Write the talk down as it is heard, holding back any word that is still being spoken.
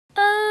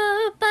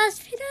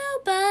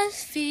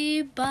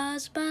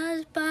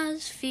BuzzFeed,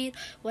 BuzzFeed.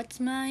 What's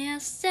my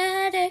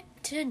aesthetic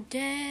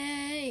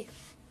today?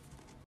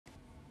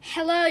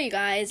 Hello, you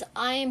guys.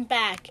 I am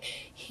back.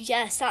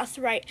 Yes, that's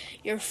right.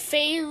 Your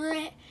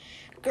favorite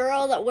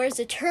girl that wears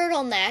a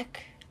turtleneck.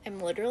 I'm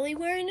literally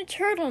wearing a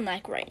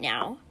turtleneck right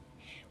now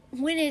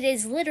when it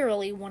is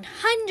literally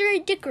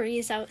 100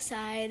 degrees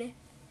outside.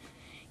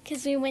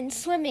 Because we went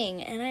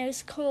swimming and I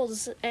was cold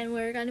and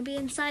we're going to be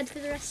inside for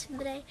the rest of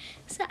the day.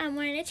 So I'm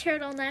wearing a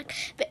turtleneck.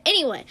 But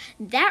anyway,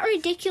 that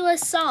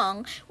ridiculous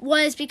song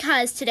was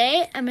because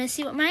today I'm going to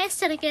see what my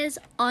aesthetic is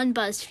on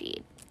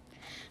BuzzFeed.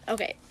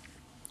 Okay,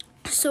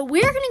 so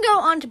we're going to go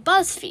on to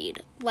BuzzFeed,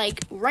 like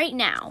right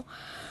now.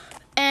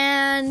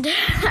 And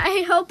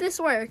I hope this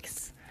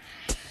works.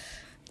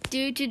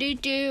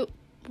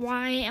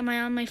 Why am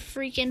I on my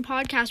freaking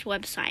podcast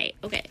website?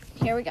 Okay,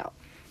 here we go.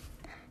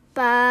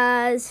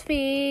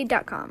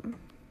 BuzzFeed.com.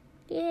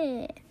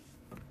 Yeah.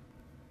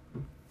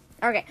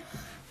 Okay.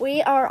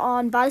 We are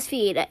on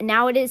BuzzFeed.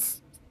 Now it is...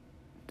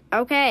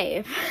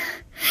 Okay.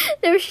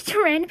 There was just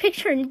a random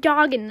picture of a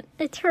dog in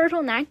a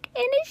turtleneck, and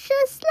it's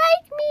just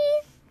like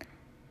me.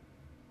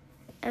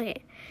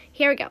 Okay.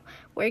 Here we go.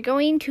 We're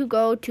going to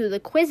go to the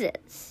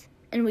quizzes,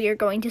 and we are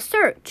going to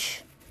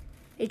search.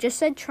 It just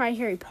said try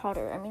Harry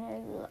Potter. I mean,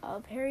 I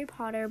love Harry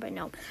Potter, but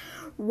no.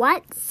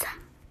 What's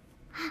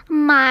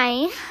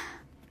my...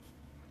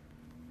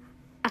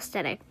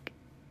 aesthetic?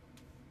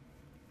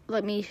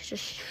 Let me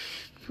just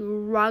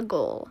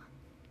struggle.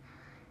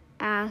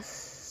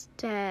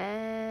 Aesthetic.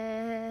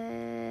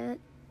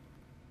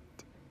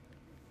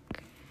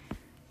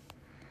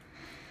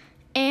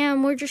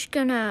 And we're just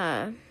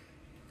gonna,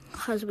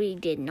 because we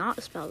did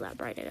not spell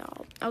that right at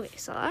all. Okay,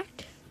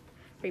 select.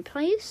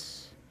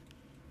 Replace.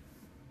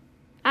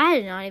 I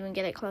did not even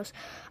get it close.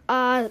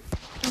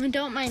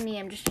 Don't mind me.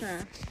 I'm just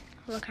gonna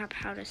look up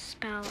how to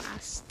spell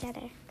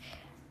aesthetic.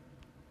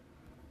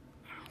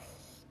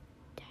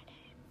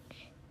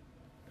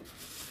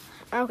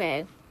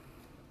 Okay,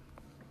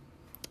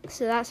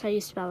 so that's how you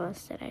spell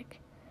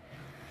aesthetic.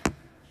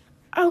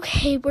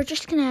 Okay, we're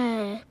just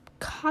gonna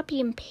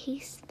copy and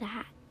paste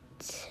that.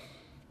 It's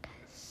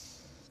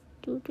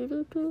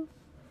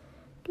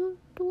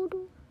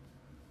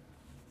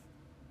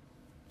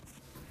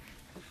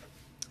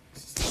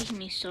taking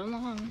me so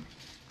long.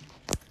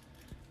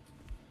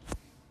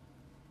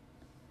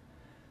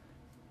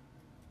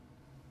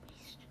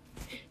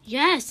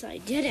 Yes, I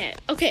did it.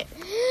 Okay.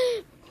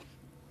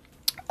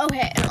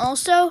 Okay, and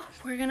also,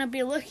 we're going to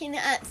be looking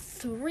at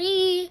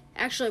three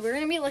different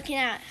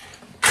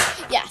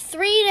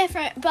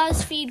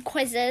BuzzFeed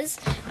quizzes.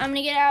 I'm going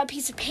to get out a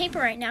piece of paper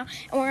right now,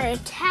 and we're going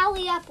to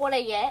tally up what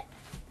I get.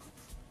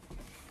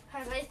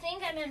 Because I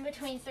think I'm in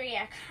between three.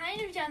 I've kind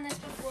of done this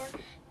before,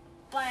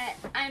 but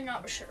I'm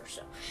not sure.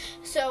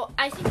 So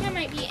I think I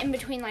might be in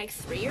between like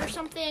three or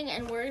something,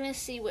 and we're going to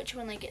see which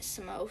one gets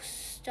the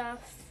most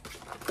stuff.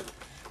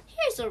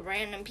 Here's a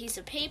random piece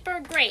of paper.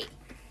 Great.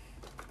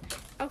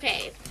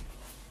 Okay,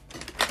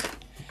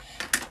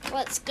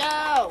 let's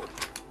go.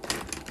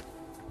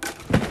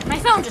 My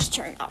phone just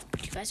turned off,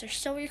 but you guys are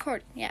still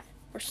recording. Yeah,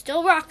 we're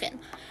still rocking.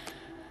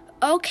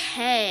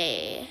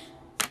 Okay.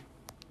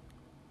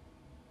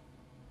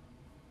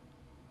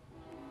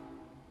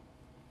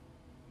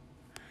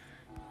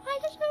 Why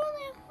does I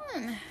only have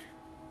one?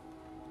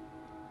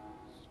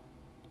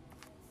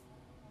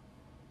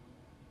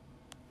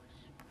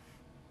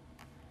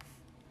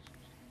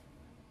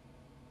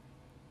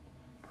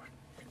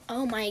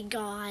 Oh my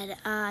god,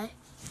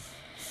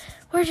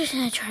 we're just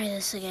gonna try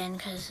this again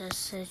because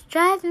this is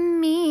driving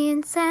me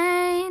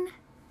insane.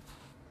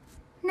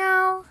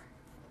 No.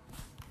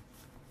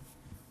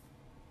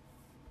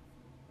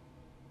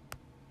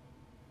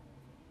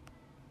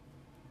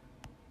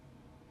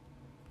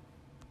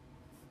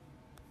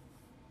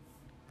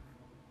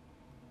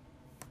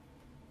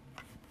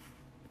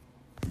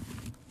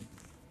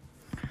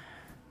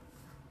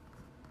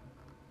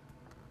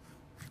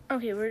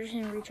 Okay, we're just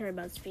gonna retry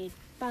BuzzFeed.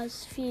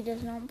 BuzzFeed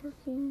is not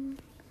working.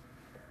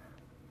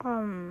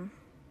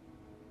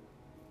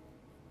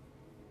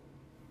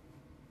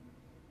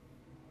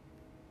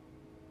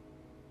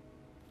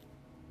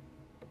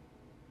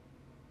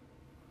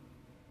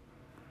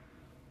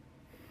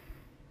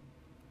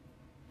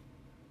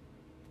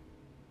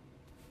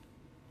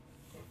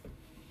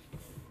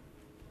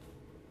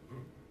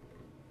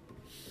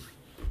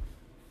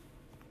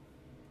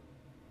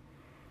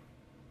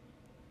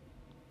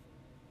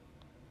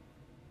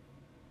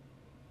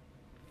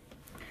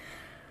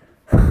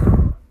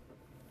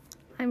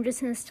 I'm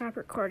just going to stop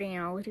recording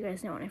and I'll let you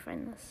guys know when I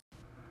find this.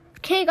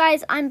 Okay,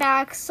 guys, I'm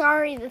back.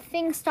 Sorry, the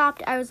thing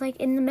stopped. I was, like,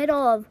 in the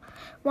middle of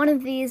one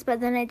of these, but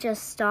then it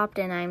just stopped,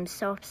 and I'm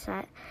so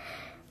upset.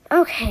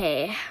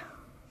 Okay.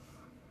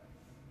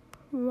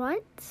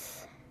 What?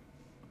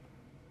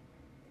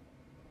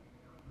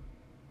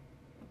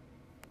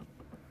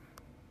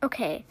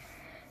 Okay.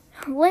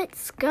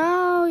 Let's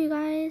go, you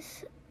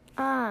guys.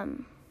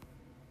 Just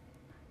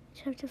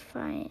have to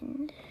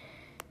find...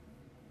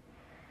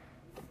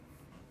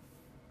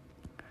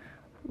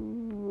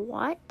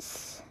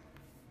 What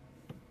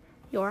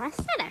your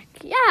aesthetic.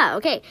 Yeah,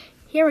 okay,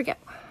 here we go.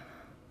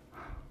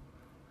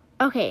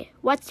 Okay,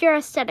 what's your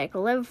aesthetic?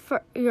 Live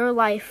for your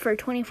life for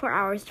 24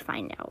 hours to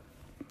find out.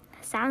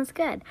 Sounds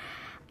good.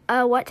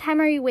 What time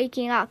are you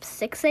waking up?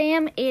 6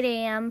 a.m., 8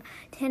 a.m.,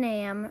 10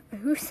 a.m.?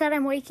 Who said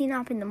I'm waking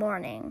up in the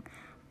morning?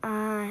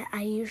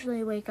 I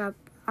usually wake up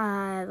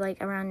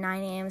like around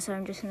 9 a.m., so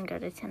I'm just going to go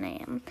to 10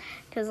 a.m.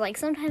 Because like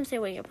sometimes I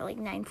wake up at like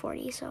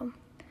 9:40, so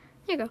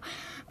there you go.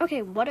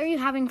 Okay, what are you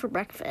having for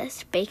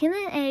breakfast? Bacon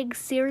and eggs,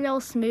 cereal,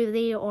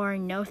 smoothie, or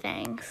no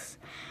thanks?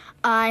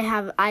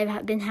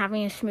 I've been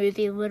having a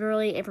smoothie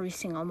literally every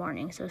single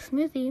morning, so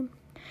smoothie.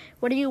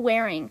 What are you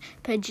wearing?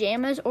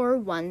 Pajamas or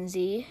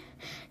onesie?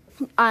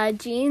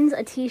 Jeans,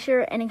 a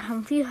t-shirt, and a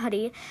comfy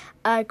hoodie,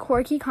 a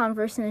quirky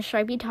Converse and a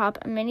stripy top,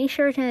 a mini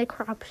shirt and a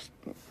crop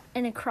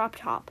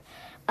top,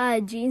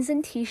 jeans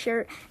and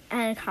t-shirt,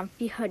 and a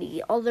comfy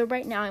hoodie. Although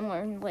right now I'm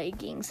wearing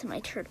leggings and my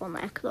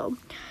turtleneck though.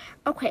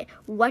 Okay,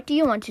 what do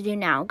you want to do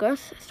now? Go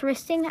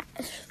thrifting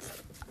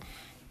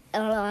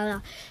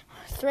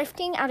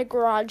at a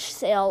garage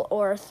sale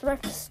or a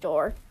thrift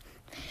store.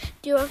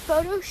 Do a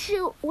photo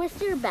shoot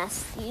with your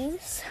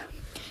besties.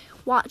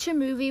 Watch a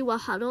movie while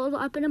huddled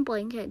up in a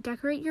blanket.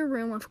 Decorate your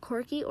room with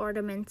quirky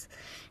ornaments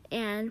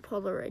and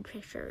Polaroid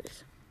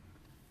pictures.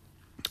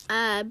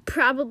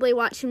 Probably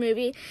watch a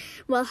movie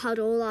while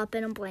huddled up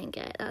in a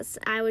blanket.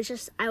 I was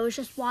just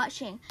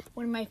watching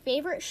one of my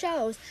favorite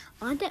shows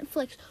on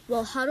Netflix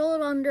while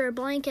huddled under a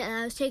blanket, and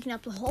I was taking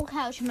up the whole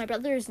couch, and my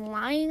brother is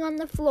lying on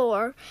the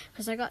floor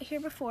because I got here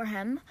before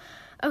him.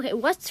 Okay,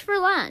 what's for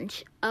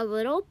lunch? A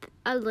little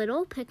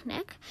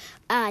picnic,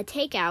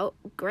 takeout,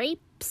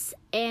 grapes,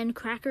 and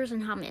crackers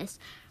and hummus.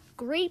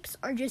 Grapes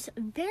are just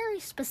very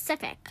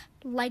specific.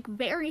 The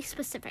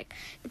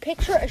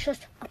picture is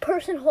just a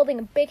person holding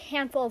a big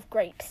handful of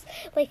grapes.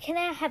 Like, can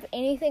I have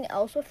anything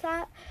else with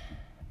that?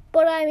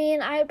 But I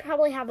mean, I would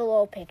probably have a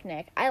little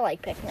picnic. I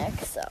like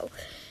picnics, so.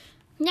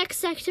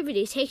 Next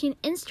activity, taking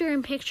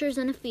Instagram pictures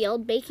in a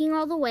field, baking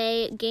all the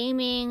way,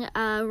 gaming,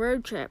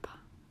 road trip.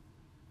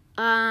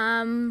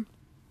 Gaming.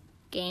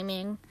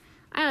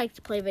 I like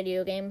to play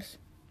video games,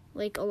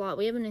 like, a lot.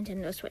 We have a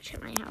Nintendo Switch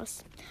at my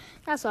house.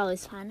 That's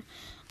always fun.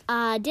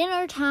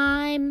 Dinner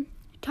time,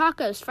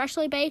 tacos,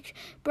 freshly baked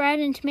bread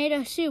and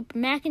tomato soup,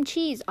 mac and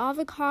cheese,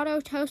 avocado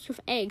toast with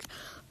eggs.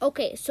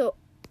 Okay, so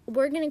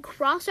we're going to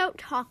cross out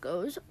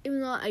tacos,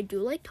 even though I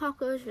do like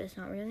tacos, but it's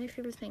not really my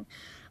favorite thing.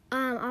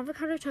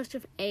 Avocado toast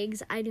with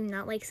eggs. I do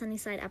not like sunny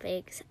side up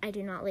eggs. I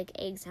do not like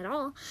eggs at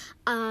all.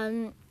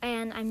 And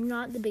I'm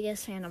not the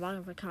biggest fan of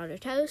avocado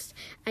toast.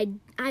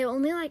 I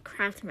only like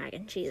Kraft mac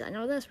and cheese. I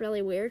know that's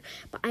really weird,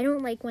 but I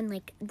don't like when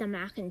like the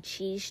mac and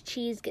cheese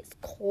gets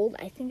cold.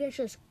 I think it's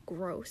just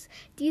gross.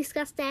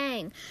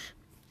 Disgusting.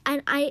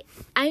 And I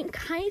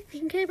kind of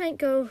think I might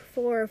go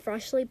for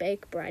freshly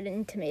baked bread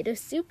and tomato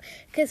soup,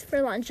 because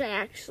for lunch I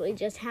actually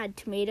just had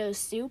tomato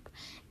soup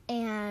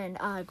and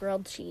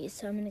grilled cheese,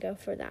 so I'm going to go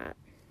for that.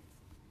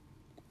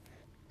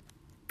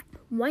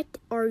 What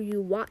are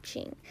you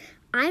watching?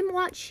 I'm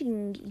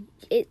watching,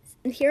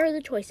 here are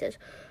the choices.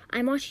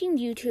 I'm watching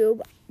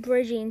YouTube,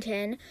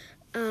 Bridgerton,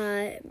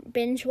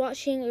 binge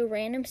watching a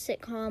random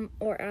sitcom,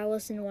 or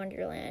Alice in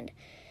Wonderland.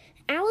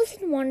 Alice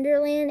in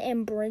Wonderland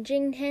and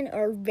Bridgerton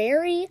are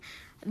very,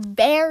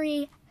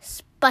 very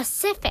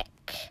specific.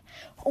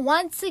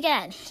 Once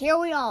again, here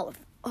we all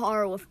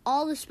are with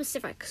all the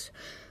specifics.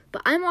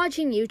 But I'm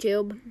watching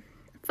YouTube.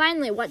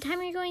 Finally, what time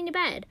are you going to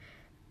bed?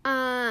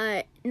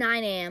 9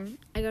 a.m.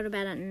 I go to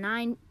bed at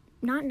 9,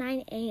 not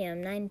 9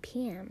 a.m., 9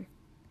 p.m.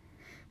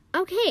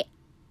 Okay.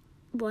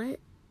 What?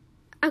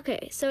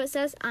 Okay, so it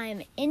says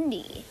I'm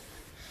indie.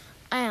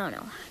 I don't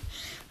know.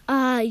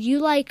 You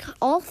like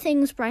all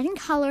things bright and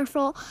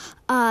colorful.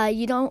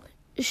 You don't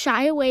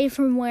shy away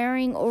from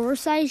wearing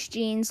oversized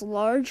jeans,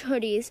 large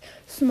hoodies,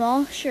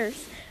 small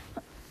shirts,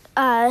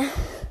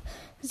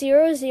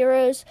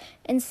 00s,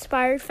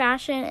 inspired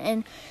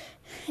fashion,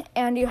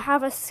 and you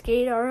have a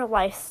skater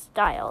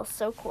lifestyle.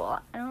 So cool.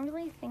 I don't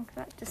really think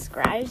that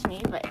describes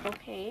me, but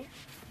okay.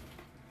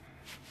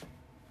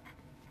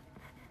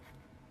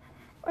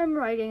 I'm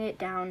writing it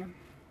down.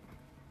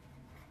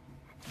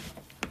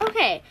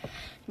 Okay,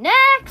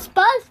 next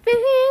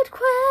BuzzFeed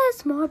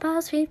quiz. More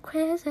BuzzFeed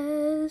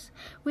quizzes.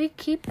 We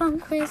keep on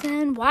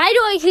quizzing. Why do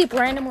I keep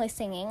randomly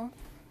singing?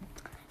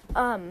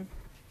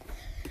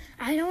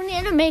 I don't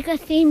need to make a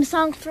theme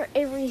song for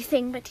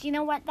everything, but you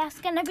know what?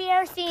 That's gonna be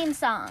our theme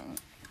song.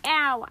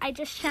 Ow, I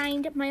just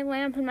shined my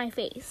lamp in my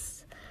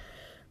face.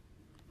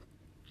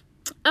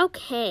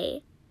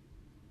 Okay.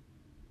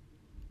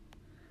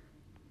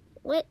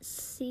 Let's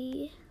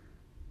see.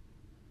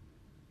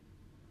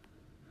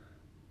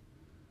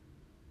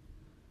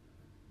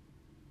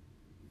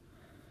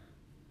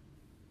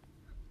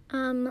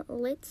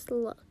 Let's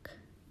look.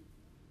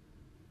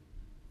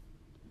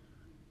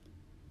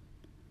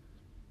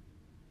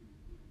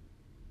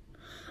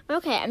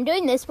 Okay, I'm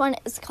doing this one.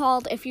 It's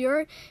called If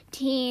You're a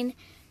Teen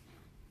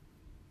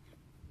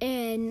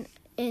in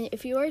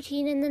if you were a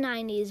teen in the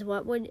 90s,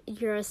 what would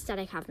your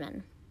aesthetic have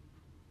been?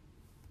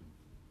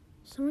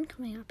 Someone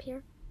coming up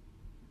here?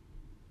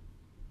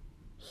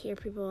 hear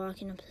people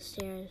walking up the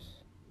stairs.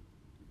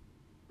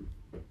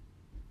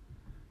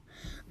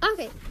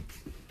 Okay.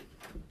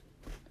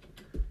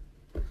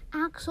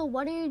 Axel,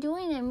 what are you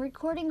doing? I'm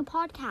recording a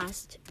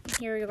podcast.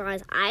 Here, you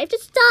guys. I have to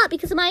stop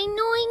because my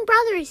annoying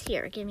brother is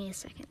here. Give me a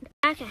second.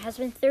 It has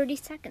been 30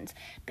 seconds.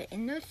 But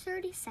in those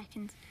 30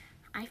 seconds,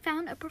 I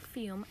found a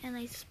perfume and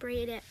I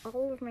sprayed it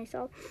all over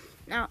myself.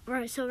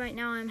 So right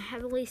now I'm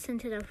heavily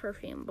scented of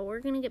perfume. But we're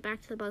going to get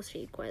back to the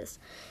BuzzFeed quiz.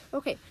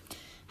 Okay.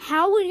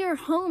 How would your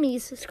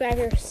homies describe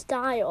your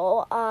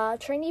style?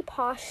 Trendy,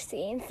 posh,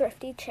 scene,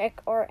 thrifty, chic,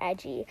 or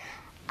edgy?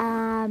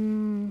 I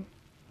don't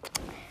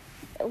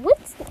even know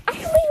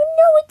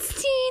what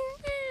scene.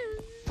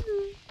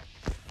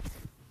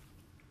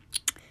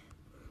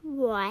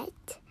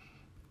 What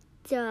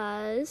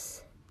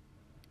does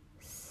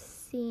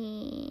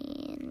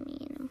scene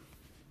mean?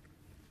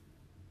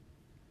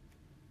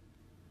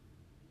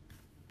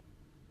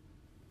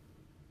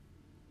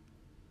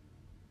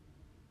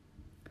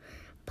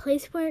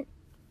 Place where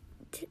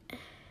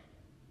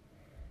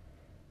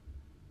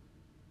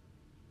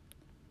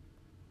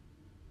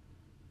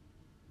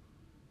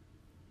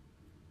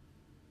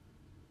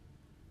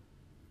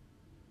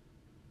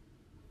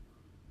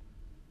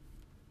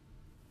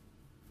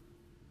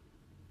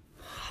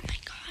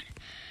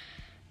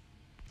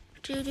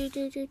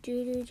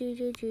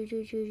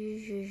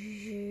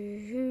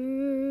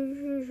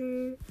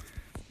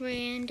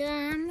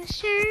random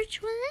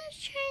search was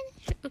trying.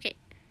 Okay.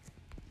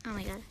 Oh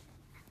my god.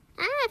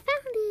 I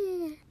found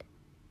it.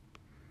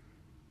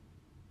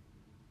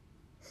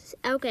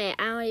 Okay,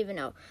 I don't even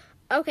know.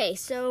 Okay,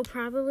 so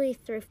probably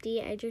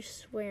thrifty. I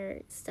just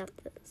wear stuff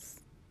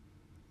that's,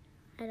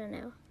 I don't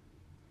know.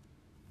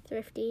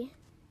 Thrifty.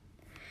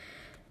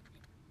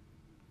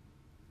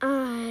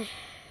 I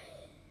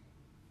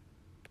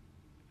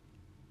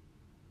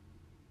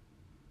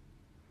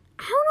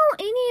don't know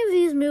any of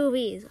these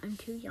movies. I'm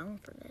too young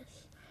for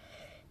this.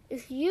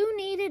 If you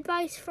need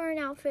advice for an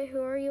outfit, who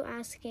are you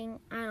asking?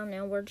 I don't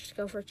know. We'll just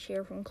go for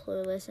Cheer from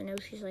Clueless. I know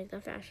she's like the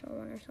fashion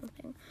one or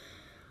something.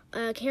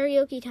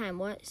 Karaoke time.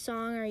 What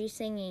song are you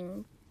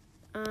singing?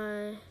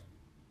 I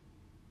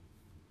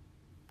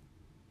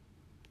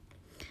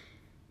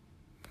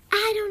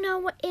don't know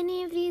what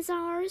any of these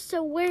are,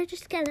 so we're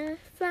just gonna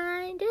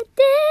find a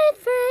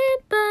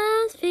different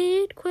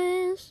BuzzFeed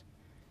quiz.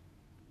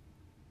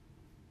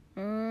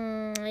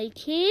 I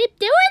keep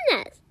doing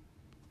this.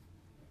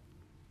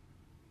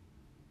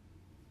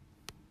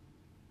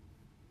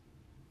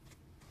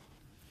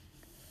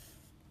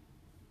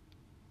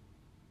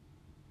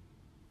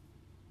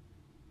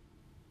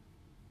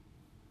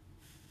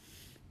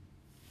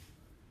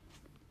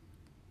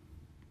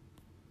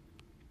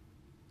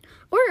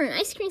 Order an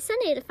ice cream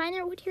sundae to find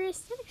out what your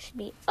aesthetic should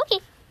be. Okay.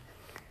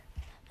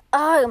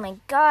 Oh my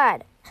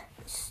god.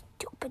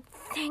 Stupid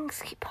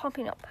things keep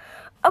popping up.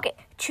 Okay,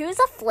 choose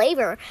a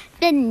flavor.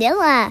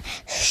 Vanilla,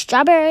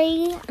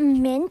 strawberry,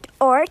 mint,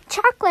 or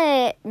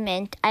chocolate.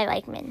 Mint. I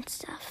like mint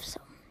stuff, so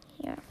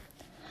here.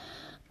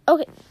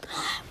 Okay.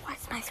 Why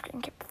does my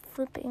screen keep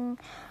flipping?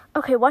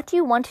 Okay, what do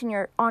you want in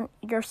your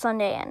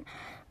sundae in?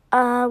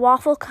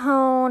 Waffle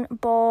cone,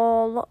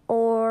 bowl,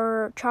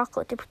 or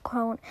chocolate dipped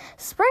cone.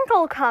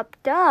 Sprinkle cup,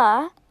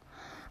 duh.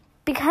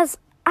 Because,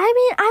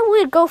 I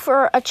would go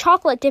for a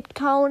chocolate dipped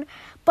cone,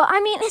 but,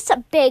 it's a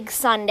big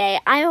sundae.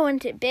 I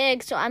want it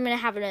big, so I'm going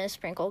to have it in a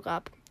sprinkle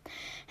cup.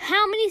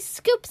 How many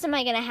scoops am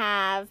I going to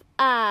have?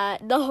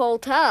 The whole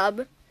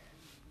tub.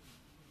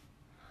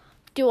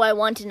 Do I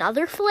want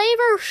another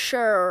flavor?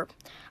 Sure.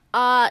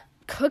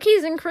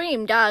 Cookies and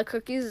cream, duh.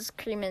 Cookies,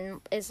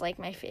 cream, is, like,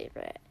 my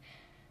favorite.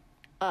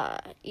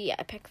 Yeah,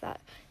 I picked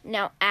that.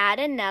 Now, add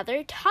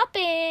another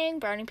topping.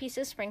 Brownie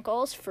pieces,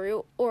 sprinkles,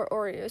 fruit, or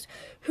Oreos.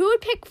 Who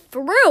would pick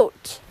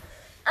fruit?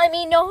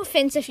 No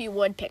offense if you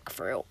would pick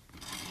fruit.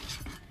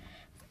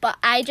 But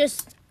I'm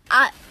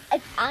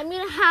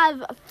going to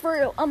have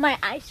fruit on my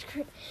ice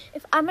cream.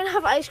 If I'm going to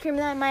have ice cream,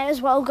 then I might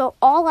as well go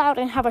all out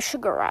and have a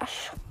sugar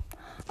rush.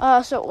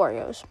 So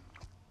Oreos.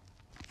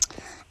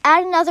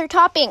 Add another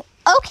topping.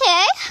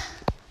 Okay.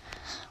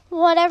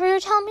 Whatever you're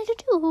telling me to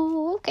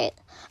do. Okay.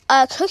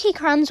 Cookie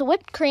crumbs,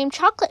 whipped cream,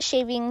 chocolate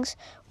shavings,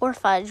 or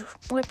fudge.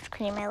 Whipped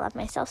cream. I love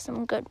myself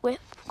some good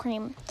whipped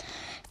cream.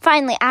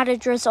 Finally, add a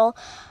drizzle.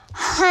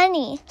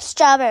 Honey,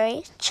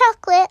 strawberry,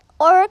 chocolate,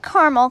 or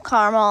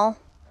caramel.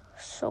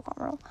 So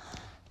caramel.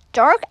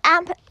 Dark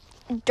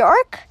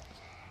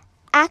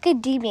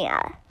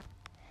academia.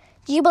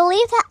 You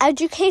believe that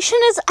education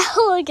is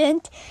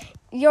elegant.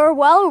 You're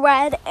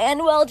well-read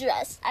and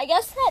well-dressed. I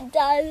guess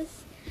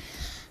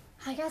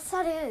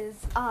that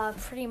is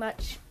pretty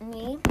much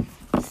me.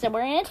 So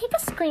we're going to take a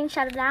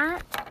screenshot of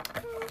that.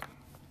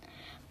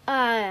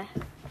 I'm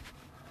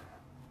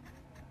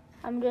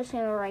just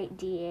going to write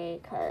DA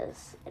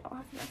because I don't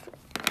have enough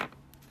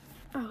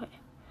room. Okay.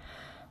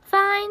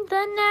 Find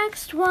the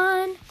next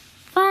one.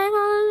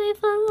 Finally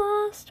the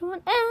last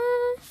one.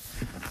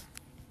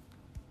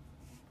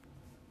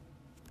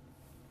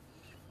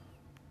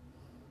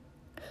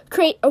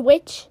 Create a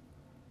witch.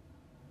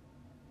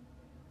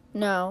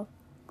 No.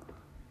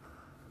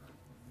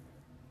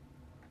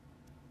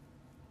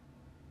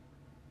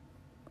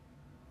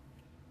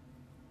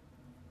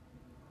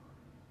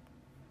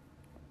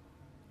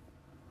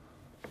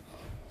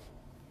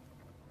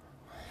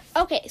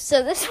 Okay,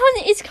 so this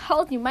one is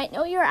called, you might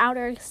know your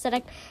outer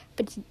aesthetic,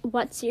 but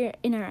what's your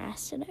inner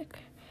aesthetic?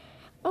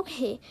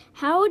 Okay,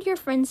 how would your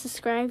friends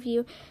describe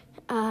you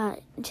to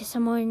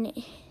someone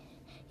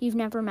you've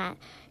never met?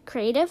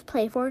 Creative,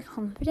 playful,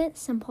 confident,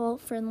 simple,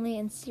 friendly,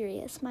 and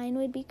serious. Mine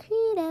would be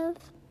creative.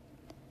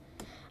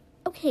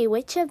 Okay,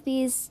 which of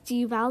these do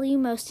you value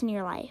most in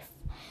your life?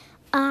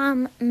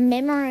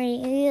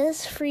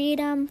 Memories,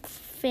 freedom,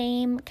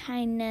 fame,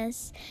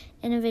 kindness,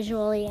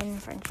 individually,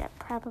 and friendship.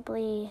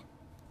 Probably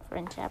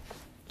friendship.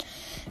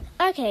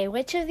 Okay,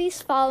 which of these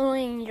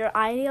following your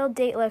ideal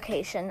date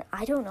location?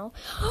 I don't know.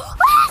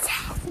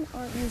 An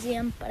art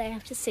museum, but I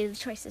have to say the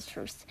choices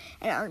first.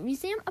 An art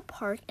museum, a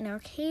park, an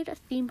arcade, a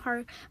theme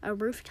park, a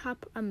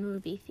rooftop, a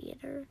movie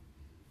theater.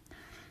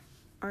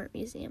 Art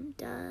museum,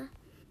 duh.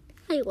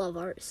 I love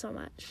art so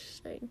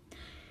much.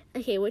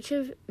 Okay, which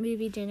of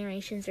movie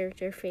generations are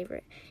your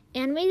favorite?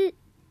 Animated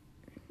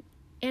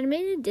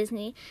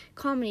Disney,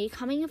 comedy,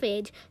 coming of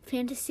age,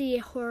 fantasy,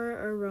 horror,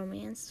 or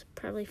romance?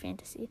 Probably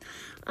fantasy.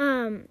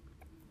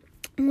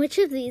 Which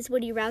of these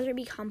would you rather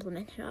be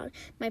complimented on?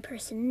 My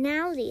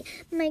personality,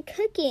 my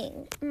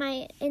cooking,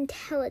 my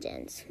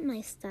intelligence,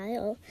 my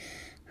style,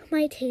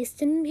 my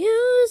taste in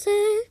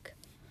music,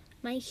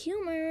 my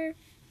humor,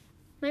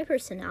 my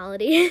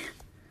personality.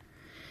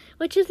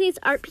 Which of these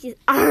art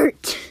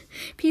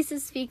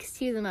pieces speaks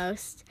to you the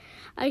most?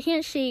 I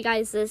can't show you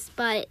guys this,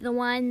 but the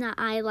one that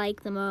I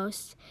like the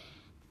most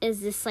is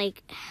this,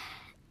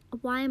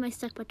 why am I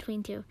stuck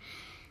between two?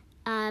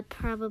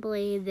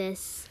 Probably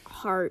this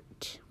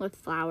heart with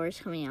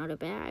flowers coming out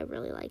of it. I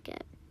really like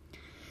it.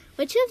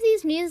 Which of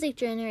these music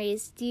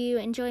genres do you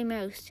enjoy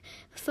most?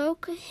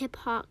 Folk,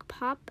 hip-hop,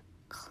 pop,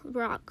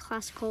 rock,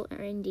 classical, or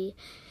indie?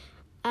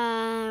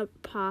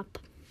 Pop.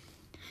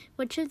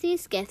 Which of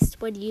these gifts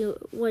would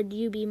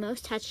you be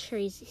most touched to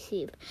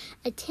receive?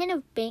 A tin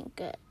of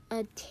baked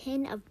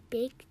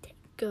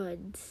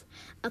goods,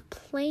 a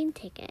plane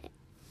ticket.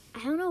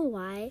 I don't know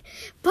why,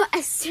 but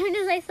as soon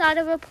as I thought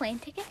of a plane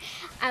ticket,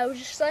 I was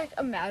just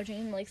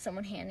imagining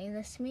someone handing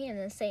this to me and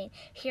then saying,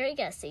 "Here you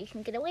go, so you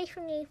can get away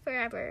from me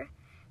forever.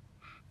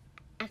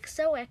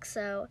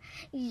 XOXO,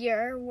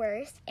 your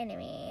worst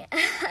enemy."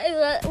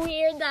 It's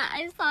weird that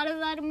I thought of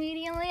that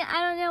immediately.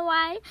 I don't know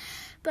why,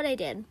 but I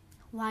did.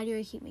 Why do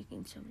I keep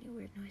making so many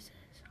weird noises?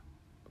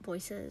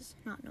 Voices,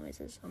 not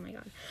noises. Oh my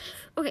god.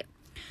 Okay.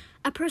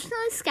 A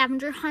personalized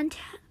scavenger hunt,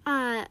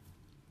 a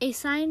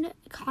signed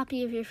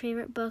copy of your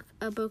favorite book,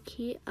 a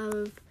bouquet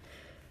of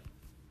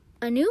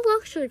a new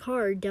luxury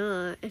car,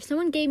 duh. If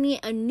someone gave me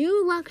a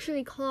new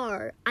luxury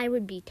car, I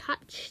would be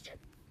touched.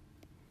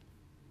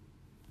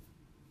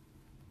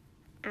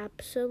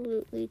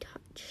 Absolutely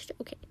touched.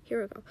 Okay,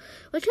 here we go.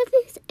 Which of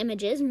these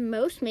images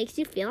most makes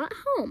you feel at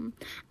home?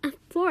 A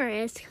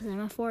forest, because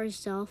I'm a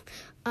forest elf.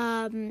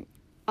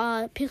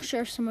 A picture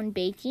of someone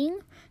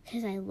baking,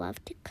 because I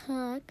love to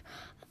cook.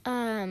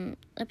 A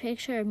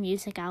picture of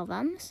music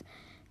albums.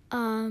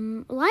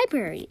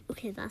 Library.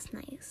 Okay, that's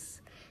nice.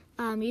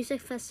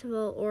 Music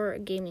festival or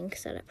gaming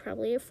setup.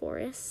 Probably a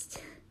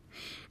forest.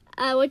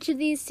 Which of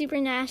these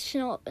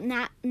supernatural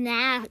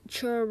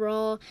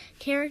natural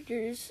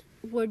characters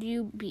would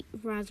you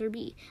rather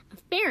be? A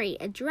fairy,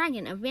 a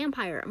dragon, a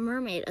vampire, a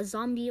mermaid, a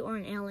zombie, or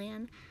an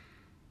alien?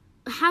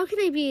 How could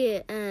I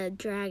be a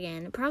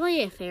dragon?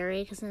 Probably a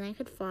fairy, because then I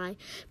could fly.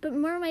 But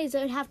mermaids,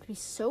 I would have to be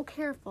so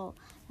careful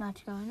not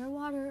to go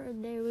underwater, or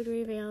they would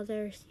reveal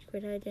their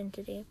secret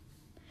identity.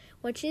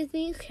 Which of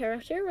these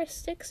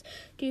characteristics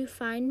do you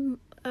find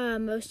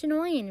most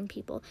annoying in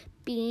people?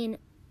 Being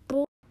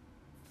bold.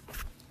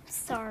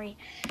 Sorry,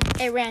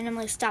 it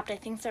randomly stopped. I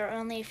think there are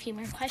only a few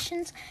more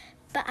questions.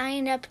 But I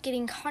end up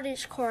getting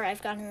cottagecore.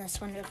 I've gotten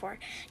this one before.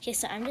 Okay,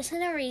 so I'm just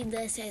going to read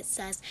this. It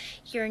says,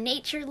 you're a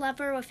nature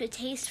lover with a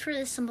taste for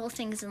the simple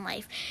things in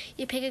life.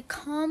 You pick a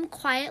calm,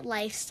 quiet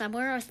life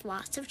somewhere with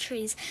lots of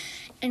trees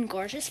and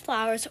gorgeous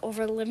flowers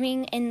over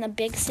living in the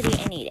big city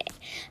and eat it.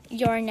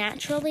 You're a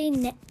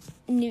naturally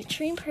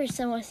nurturing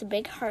person with a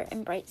big heart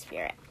and bright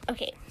spirit.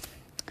 Okay.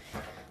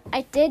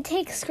 I did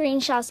take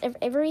screenshots of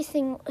every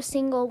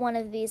single one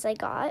of these I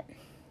got.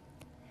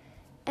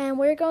 And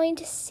we're going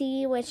to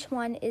see which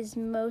one is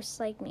most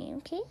like me,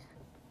 okay?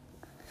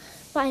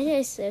 Why did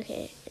I say,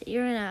 okay,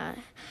 you're in a...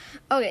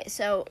 Okay,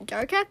 so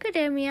Dark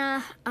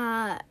Academia,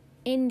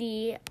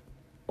 indie,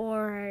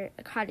 or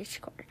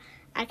cottagecore.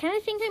 I kind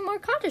of think I'm more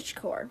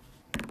cottagecore.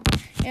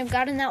 I've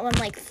gotten that one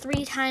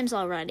 3 times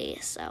already,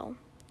 so,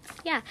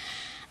 yeah.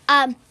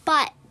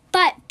 But,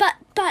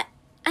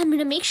 I'm going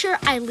to make sure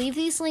I leave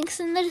these links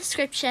in the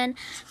description.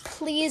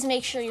 Please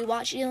make sure you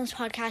watch Elan's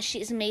podcast. She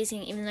is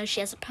amazing, even though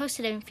she hasn't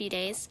posted in a few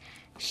days.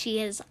 She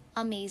is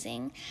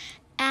amazing.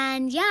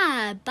 And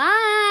yeah,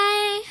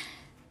 bye!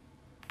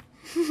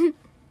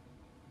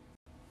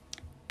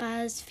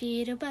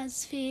 BuzzFeed, oh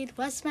BuzzFeed,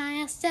 what's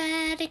my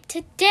aesthetic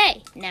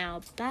today?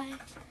 Now, bye.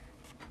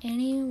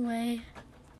 Anyway.